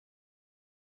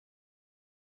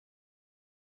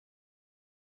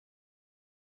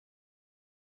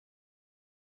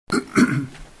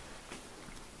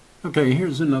Okay,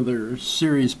 here's another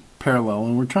series parallel,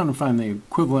 and we're trying to find the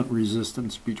equivalent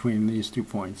resistance between these 2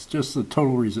 points, just the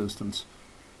total resistance.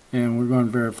 And we're going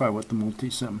to verify with the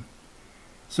multisim.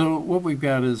 So what we've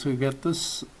got is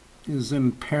this is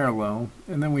in parallel,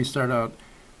 and then we start out,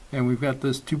 and we've got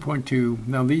this 2.2.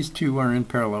 Now these two are in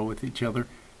parallel with each other,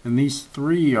 and these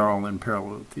three are all in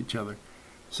parallel with each other.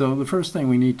 So the first thing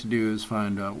we need to do is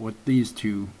find out what these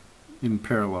two in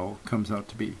parallel comes out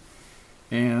to be.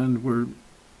 And we're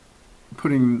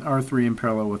putting R3 in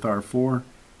parallel with R4,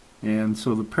 and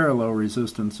so the parallel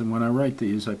resistance, and when I write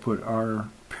these I put R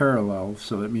parallel,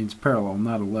 so that means parallel,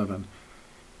 not 11.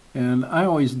 And I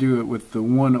always do it with the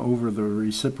 1 over the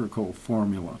reciprocal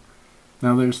formula.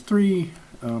 Now there's three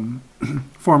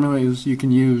formulas you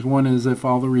can use. One is if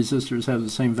all the resistors have the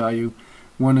same value,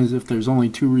 one is if there's only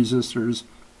 2 resistors,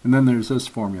 and then there's this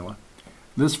formula.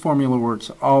 This formula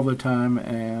works all the time,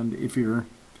 and if you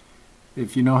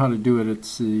know how to do it,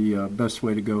 it's the best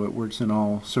way to go. It works in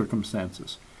all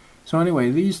circumstances. So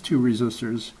anyway, these 2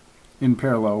 resistors in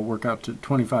parallel work out to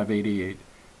 2588.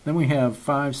 Then we have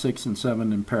 5, 6, and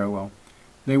 7 in parallel.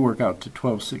 They work out to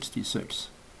 1266.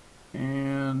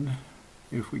 And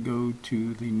if we go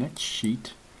to the next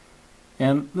sheet,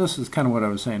 and this is kind of what I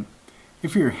was saying.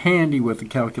 If you're handy with a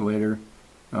calculator,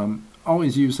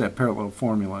 always use that parallel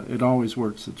formula. It always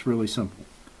works. It's really simple.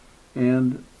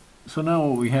 And so now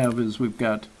what we have is we've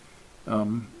got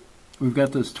this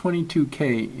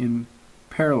 22K in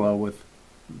parallel with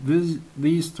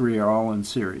these three are all in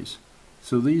series.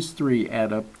 So these three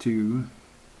add up to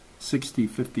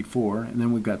 6054, and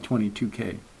then we've got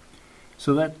 22K.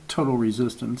 So that total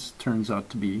resistance turns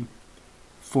out to be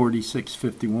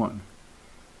 4651.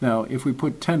 Now if we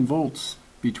put 10 volts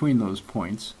between those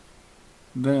points,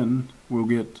 then we'll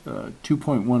get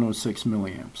 2.106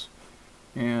 milliamps.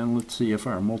 And let's see if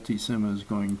our multisim is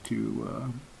going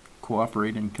to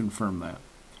cooperate and confirm that.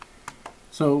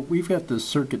 So we've got this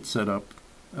circuit set up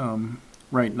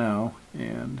right now,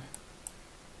 and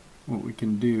what we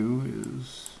can do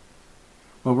is,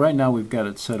 well, right now we've got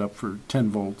it set up for 10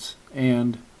 volts,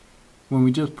 and when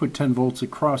we just put 10 volts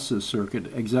across this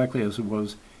circuit exactly as it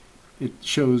was, it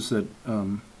shows that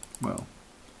it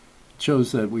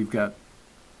shows that we've got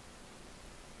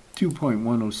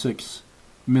 2.106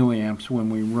 milliamps when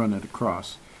we run it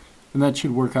across, and that should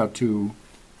work out to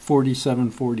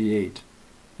 4748.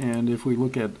 And if we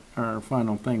look at our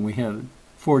final thing, we had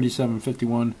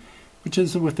 4751, which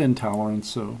is within tolerance,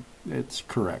 so it's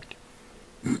correct.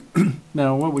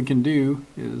 Now what we can do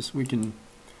is we can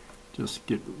just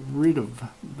get rid of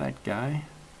that guy.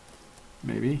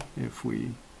 Maybe if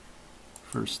we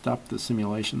first stop the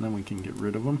simulation, then we can get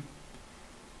rid of him.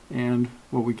 And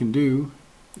what we can do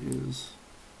is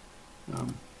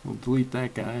we'll delete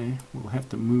that guy. We'll have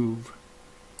to move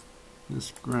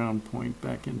this ground point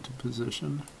back into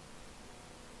position.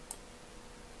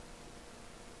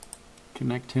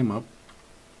 Connect him up.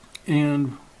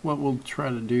 And what we'll try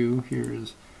to do here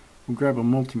is we'll grab a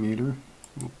multimeter,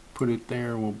 we'll put it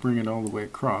there, we'll bring it all the way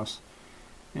across.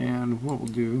 And what we'll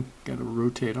do, got to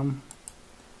rotate them.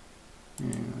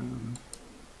 And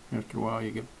after a while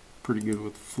you get pretty good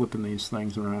with flipping these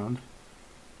things around.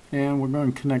 And we're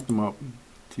going to connect them up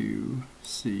to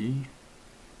see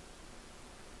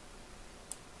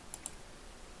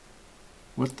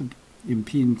what the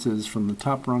impedance is from the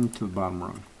top rung to the bottom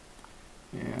rung.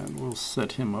 And we'll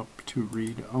set him up to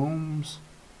read ohms.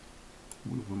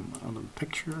 Move him out of the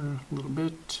picture a little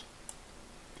bit.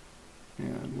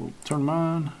 And we'll turn him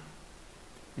on.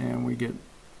 And we get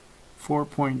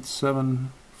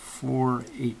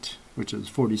 4.748, which is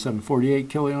 4748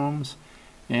 kiloohms.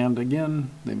 And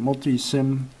again, the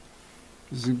multi-sim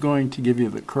is going to give you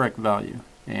the correct value.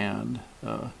 And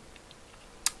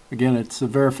again, it's a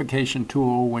verification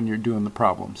tool when you're doing the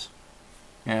problems.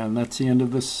 And that's the end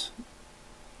of this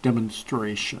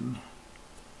demonstration.